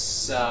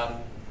that's,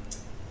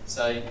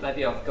 so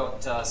maybe I've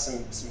got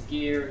some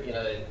gear in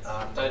a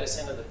data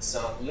center that's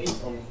lit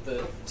on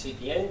the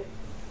TPN.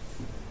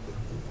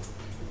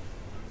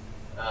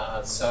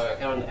 So I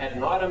go and add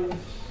an item,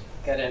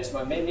 go down to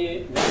my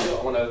menu.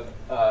 I want to,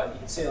 you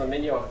can see on the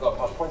menu I've got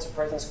my points of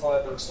presence,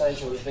 global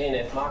exchange or the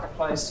VNF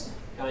marketplace,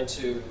 going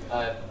to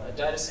a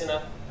data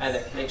center, add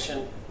that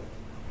connection,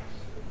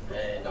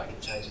 and I can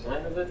change the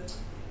name of it,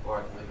 or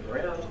I can move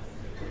it around.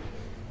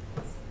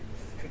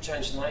 Could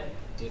change the name,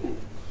 didn't.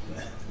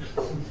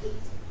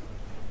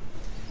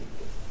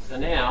 So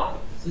now,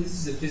 so this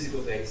is a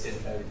physical data center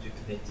that you're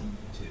connecting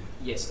to?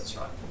 Yes, that's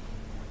right.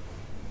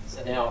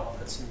 So now I've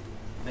got some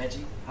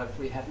magic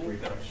hopefully happening.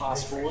 We've got to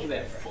fast forward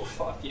about 4 or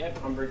 5, yeah,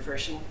 I'm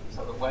refreshing,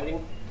 so I'm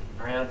waiting.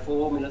 around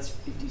 4 minutes,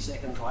 50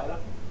 seconds later.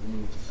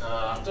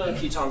 I've done it a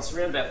few times,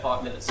 around about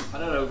 5 minutes. I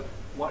don't know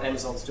what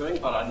Amazon's doing,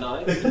 but I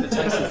know if it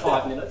takes them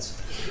 5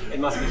 minutes, it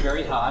must be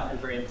very hard and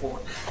very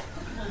important.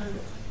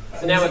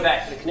 So now we're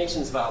back, the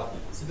connection's available.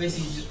 So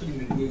basically you're just putting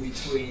the glue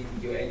between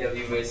your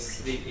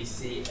AWS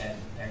VPC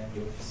and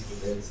your physical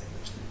data center.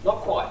 Not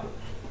quite,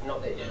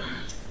 not there yet.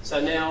 So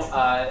now,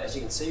 as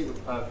you can see,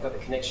 we've got the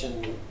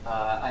connection,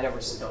 AWS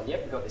has gone,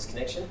 yep, we've got this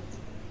connection.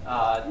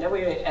 Now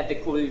we're going to add the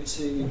glue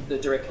to the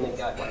Direct Connect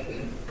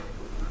gateway.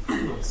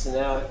 So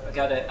now I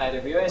go to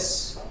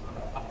AWS,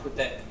 I put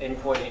that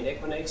endpoint in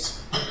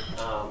Equinix.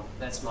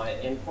 That's my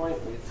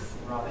endpoint with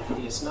a rather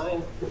hideous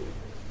name.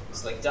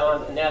 Select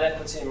done, and now that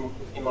puts in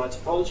my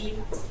topology.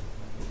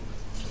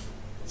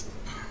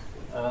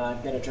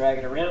 I'm going to drag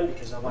it around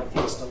because I like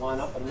things to line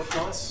up and look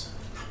nice.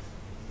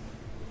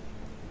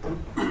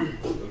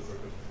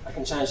 I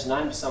can change the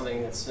name to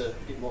something that's a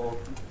bit more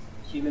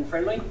human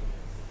friendly.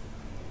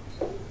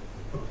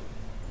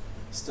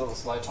 Still a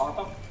slow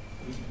typer.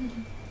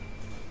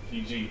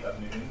 PG,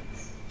 that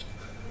means.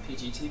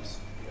 PG tips.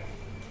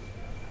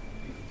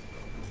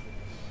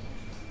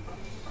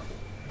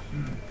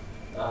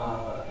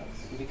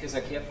 Because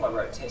I careful, I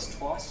wrote test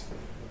twice.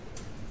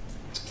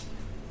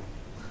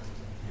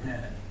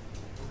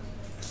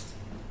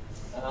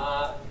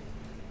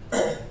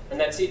 And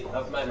that's it,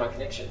 I've made my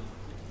connection.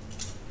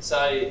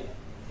 So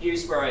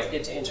here's where I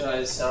get to enter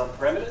those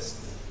parameters.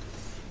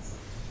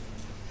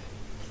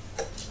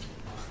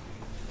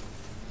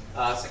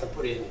 So I can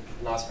put in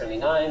a nice friendly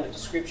name, a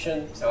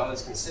description, so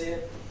others can see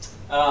it.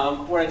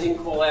 What I didn't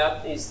call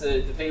out is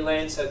the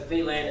VLAN. So the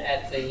VLAN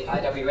at the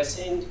AWS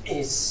end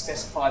is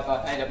specified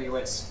by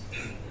AWS.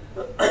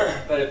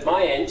 But at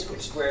my end,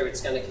 which is where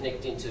it's going to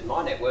connect into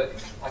my network,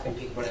 I can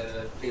pick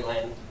whatever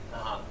VLAN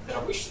that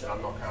I wish that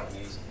I'm not currently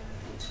using.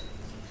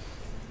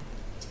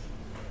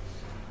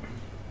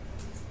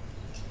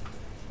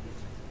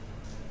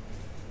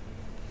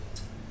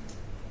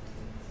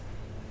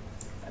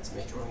 That's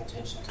me drawing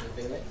attention to the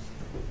VLAN.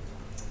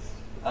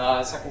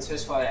 So I can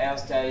specify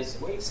hours, days,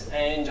 weeks,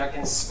 and I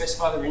can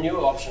specify the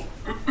renewal option.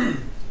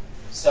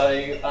 So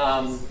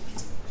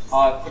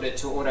I put it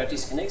to auto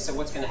disconnect. So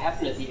what's going to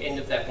happen at the end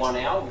of that 1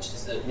 hour, which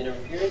is the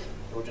minimum period,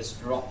 it will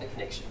just drop the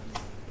connection.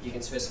 You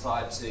can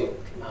specify it to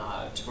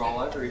roll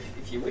over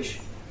if you wish,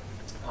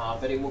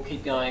 but it will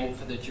keep going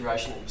for the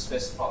duration that you've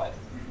specified.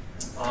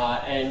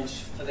 And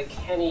for the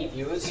canny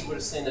viewers, you would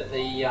have seen that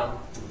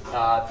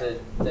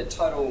the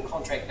total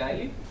contract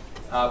value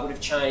would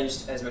have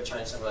changed as we've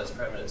changed some of those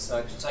parameters. So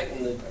I've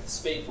taken the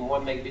speed from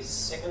 1 megabits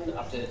per second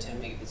up to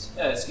 10 gigabits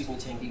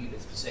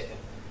per second.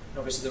 And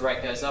obviously the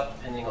rate goes up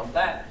depending on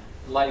that,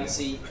 the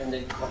latency and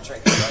the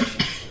contract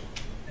duration.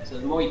 So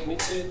the more you commit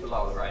to, the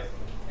lower the rate.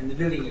 And the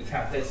billing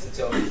account, that's the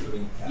total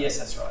billing account. Yes,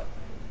 that's right.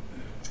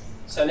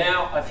 So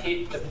now I've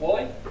hit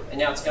deploy, and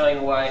now it's going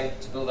away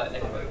to build that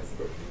network,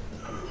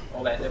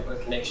 or that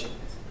network connection.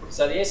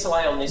 So the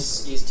SLA on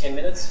this is 10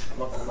 minutes. I'm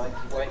not going to make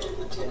you wait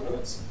for 10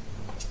 minutes.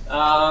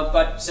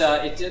 But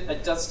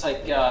it does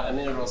take a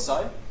minute or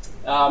so.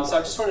 So I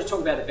just want to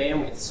talk about the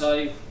bandwidth. So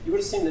you would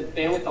have seen the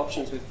bandwidth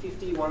options with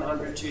 50,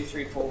 100,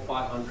 234,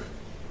 500.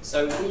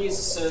 So we use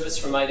a service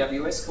from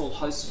AWS called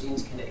Hosted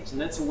Interconnect,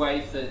 and that's a way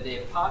for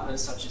their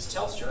partners, such as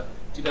Telstra,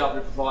 to be able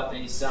to provide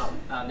these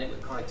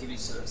network connectivity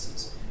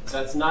services.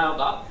 So it's nailed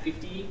up,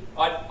 50.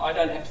 I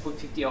don't have to put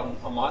 50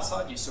 on my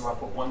side, you saw I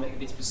put 1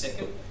 megabits per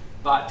second,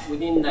 but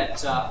within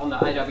that, on the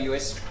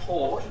AWS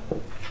port,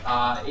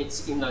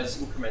 it's in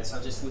those increments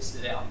I just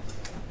listed out.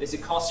 There's a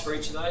cost for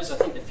each of those. I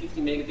think the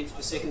 50 megabits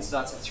per second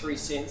starts at 3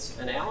 cents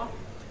an hour.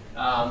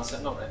 So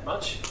not that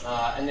much,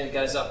 and then it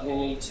goes up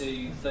nearly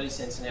to 30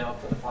 cents an hour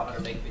for the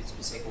 500 megabits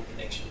per second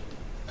connection.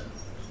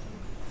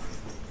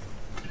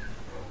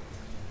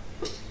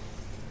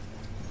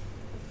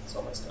 It's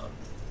almost done.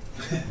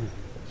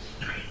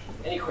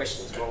 Any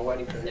questions while we're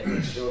waiting for the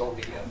network to do it on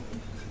video?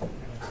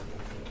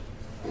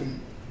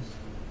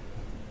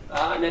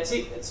 And that's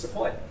it, it's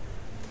deployed.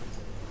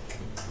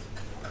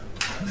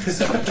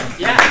 So,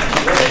 yeah.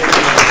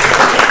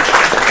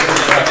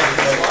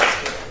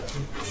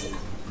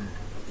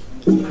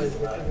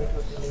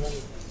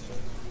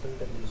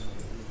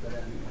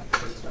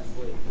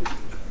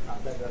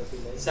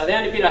 So the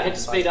only bit I had to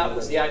speed up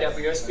was the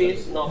AWS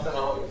bit, not that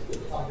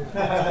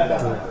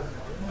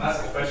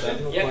Ask a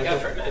question. Yeah, go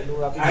for it, mate.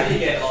 How do you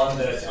get on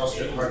the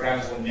Telstra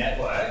Programmable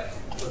network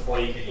before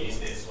you can use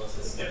this? What's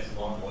the steps of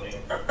onboarding?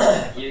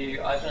 You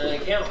open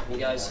an account, you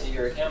go see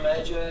your account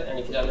manager, and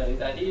if you don't know who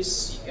that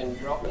is, you can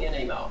drop me an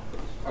email.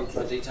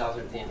 The details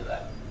are at the end of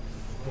that.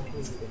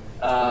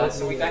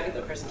 So we back at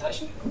the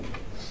presentation?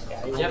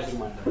 Yep.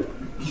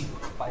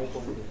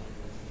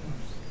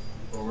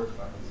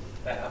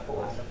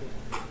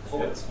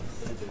 Forwards.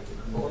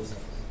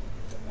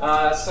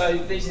 So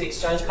these are the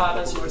exchange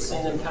partners, you would have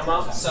seen them come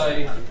up. So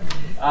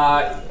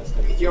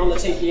if you're on the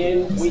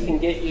TPM, we can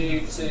get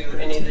you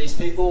to any of these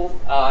people.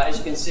 As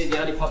you can see, the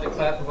only public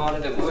cloud provider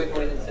that we're working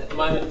with at the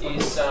moment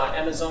is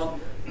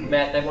Amazon.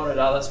 Matt, they wanted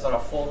others, but I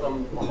fought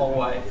them the whole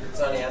way. It's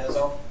only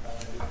Amazon.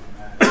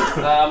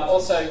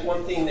 Also,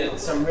 one thing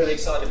that I'm really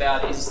excited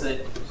about is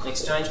that the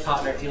exchange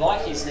partner, if you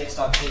like, is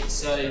NextIP.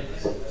 So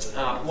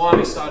why I'm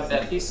excited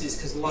about this is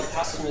because a lot of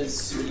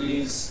customers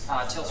use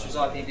Telstra's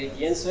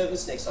IPVPN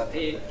service,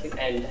 NextIP,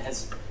 and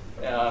has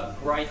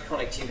great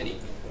connectivity.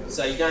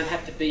 So you don't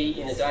have to be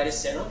in a data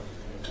center.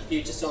 If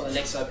you're just on the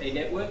NextIP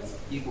network,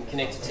 you can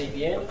connect to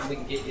TPN and we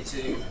can get you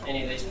to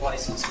any of these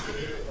places.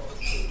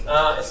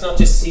 It's not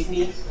just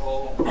Sydney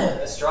or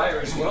Australia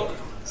as well.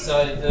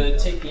 So the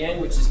TPN,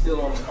 which is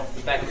built off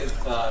the back of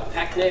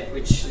PACnet,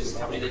 which is a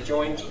company that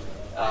joined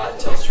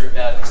Telstra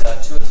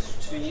about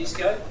 2 years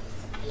ago.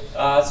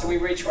 So we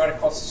reach right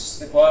across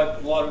the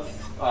globe. A lot of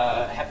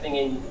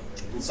happening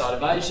inside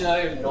of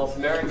Asia, North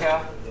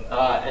America,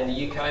 and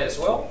the UK as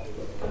well.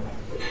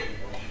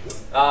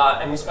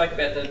 And we spoke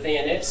about the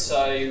VNF,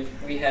 so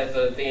we have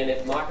a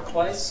VNF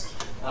marketplace.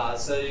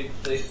 So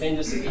the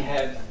vendors that we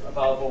have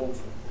available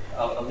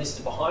are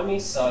listed behind me.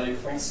 So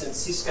for instance,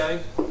 Cisco,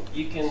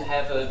 you can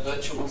have a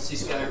virtual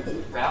Cisco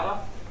router.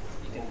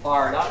 You can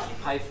fire it up, you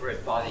pay for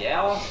it by the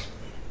hour,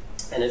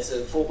 and it's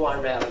a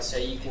full-blown router, so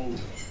you can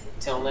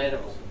tell them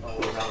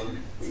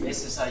to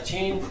SSH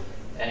in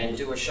and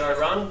do a show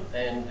run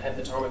and have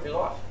the time of your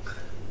life.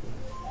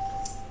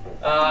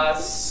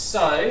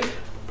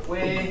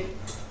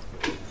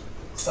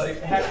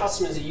 So how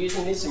customers are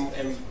using this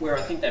and where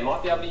I think they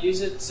might be able to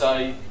use it. So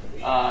you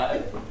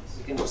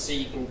can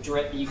see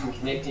you can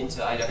connect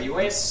into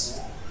AWS.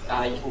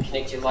 You can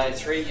connect your layer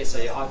 3, so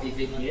your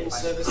IPVPN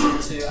service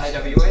into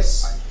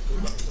AWS.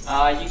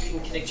 You can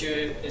connect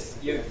your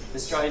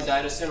Australian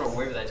data center or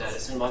wherever that data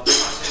center might be to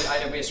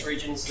AWS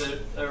regions that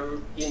are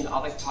in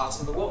other parts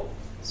of the world.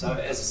 So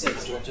as I said,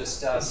 it's not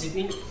just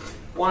Sydney.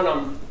 One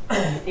I'm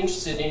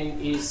interested in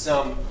is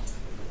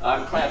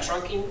cloud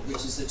trunking,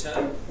 which is the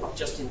term I've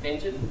just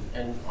invented,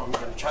 and I'm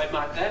going to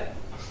trademark that.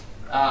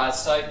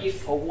 So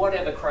if for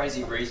whatever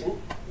crazy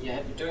reason you're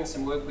doing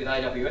some work with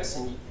AWS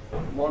and you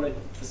wanted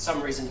for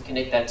some reason to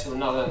connect that to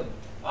another,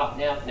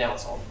 now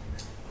it's on.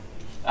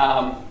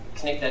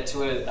 Connect that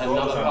to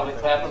another public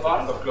cloud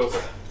provider.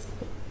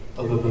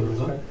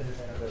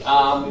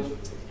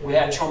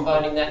 Without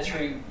tromboning that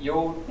through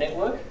your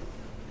network,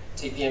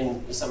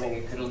 TPM is something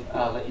that could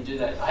let you do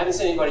that. I haven't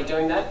seen anybody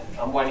doing that.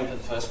 I'm waiting for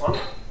the first one.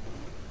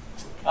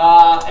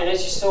 And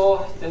as you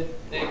saw, the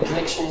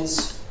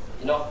connections,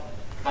 you're not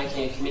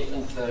making a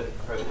commitment for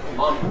a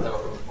month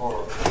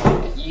or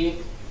a year.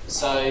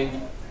 So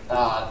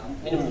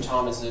minimum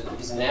time is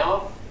an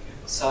hour.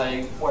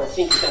 So what I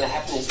think is going to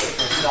happen is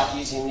people will start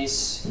using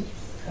this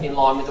in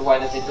line with the way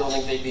that they're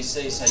building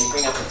VPC. So you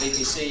bring up the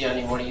VPC, you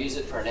only want to use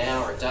it for an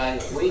hour, a day,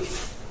 a week,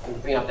 and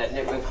bring up that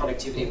network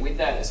connectivity with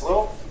that as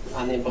well,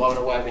 and then blow it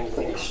away when you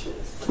finish.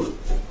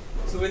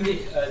 So when the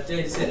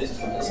data center is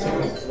talking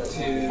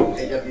to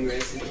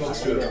AWS, it talks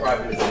to a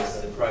private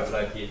address, a private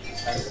IP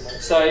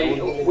address. So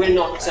we're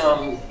not at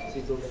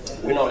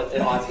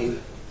the IP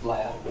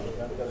layer.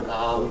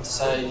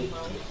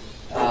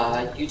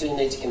 You do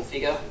need to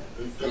configure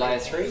the layer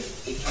 3.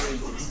 If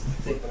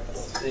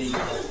the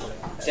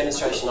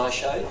demonstration I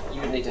showed,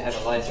 you would need to have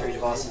a layer 3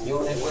 device in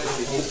your network.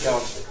 You would need to go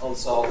onto the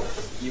console.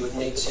 You would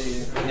need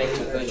to connect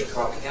to a virtual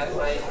private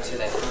gateway to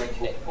that direct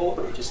connect port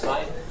we just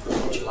made.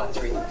 Put your layer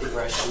 3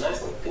 configuration on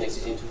that, connect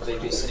it into a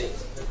VPC.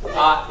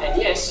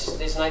 And yes,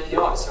 there's an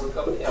API, so we've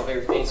got our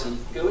very fancy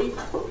GUI,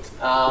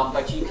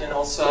 but you can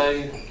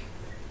also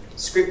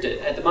script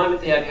it. At the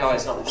moment, the API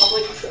is not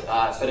public,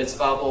 but it's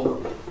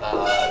available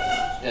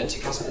to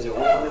customers who are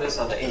working with us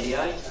under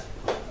NDA.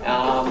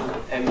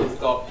 And we've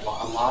got a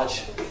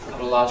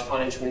couple of large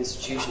financial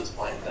institutions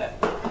playing for that.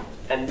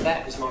 And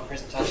that is my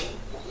presentation.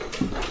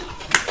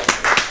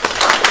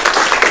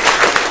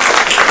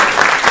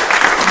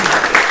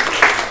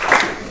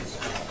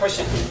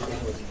 Question?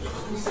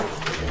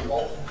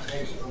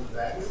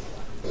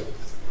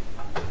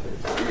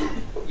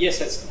 Yes,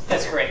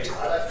 that's correct.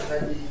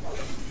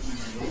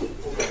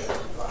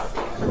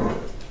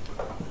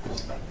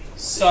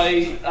 So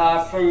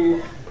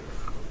from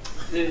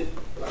the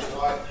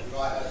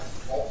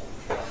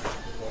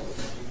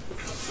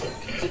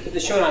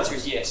short answer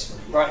is yes,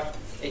 right?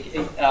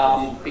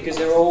 Because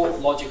they're all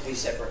logically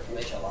separate from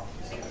each other.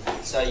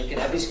 So you can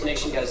have this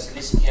connection goes to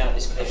this account,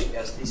 this connection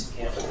goes to this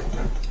account,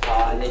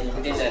 and then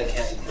within that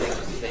account you connect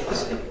to the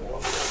VPC.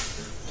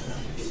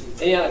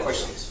 Any other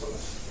questions?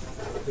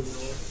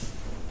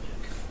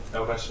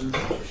 No questions?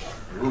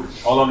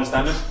 All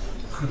understand it?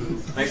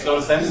 Makes a lot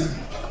of sense?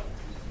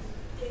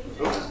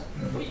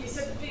 You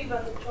said the thing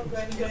about the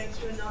program going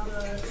through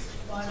another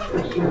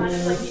provider. You kind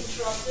of like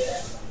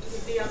interrupted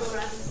with the other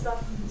random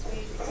stuff in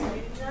between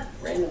explaining that.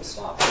 Random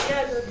stuff?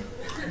 Yeah.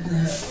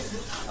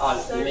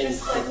 So you mean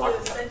just like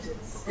the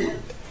sentence.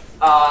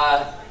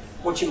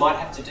 What you might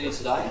have to do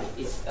today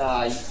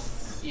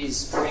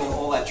is bring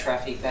all that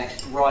traffic back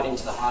right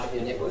into the heart of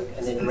your network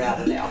and then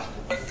route it out.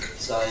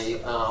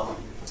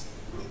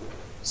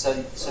 So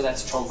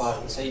that's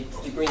trombone. So you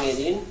bring it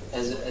in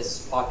as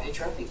IP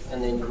traffic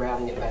and then you're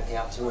routing it back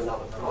out to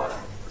another provider.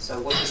 So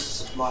what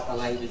this might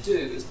allow you to do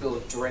is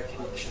build a direct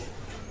connection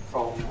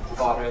from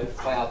cloud provider A to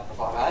cloud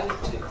provider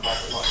B.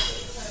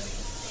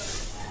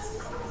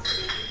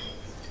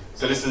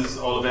 So this is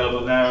all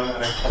available now,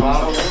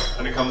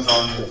 and it comes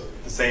on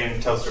the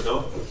same Telstra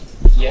bill,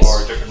 Yes.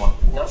 or a different one?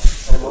 No,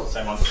 same one.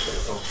 Same one.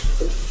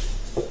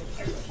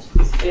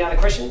 Any other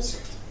questions?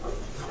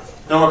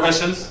 No more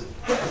questions?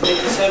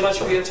 Thank you so much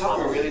for your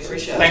time. I really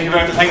appreciate it. Thank you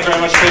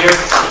very much,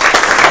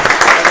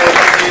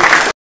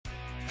 Peter.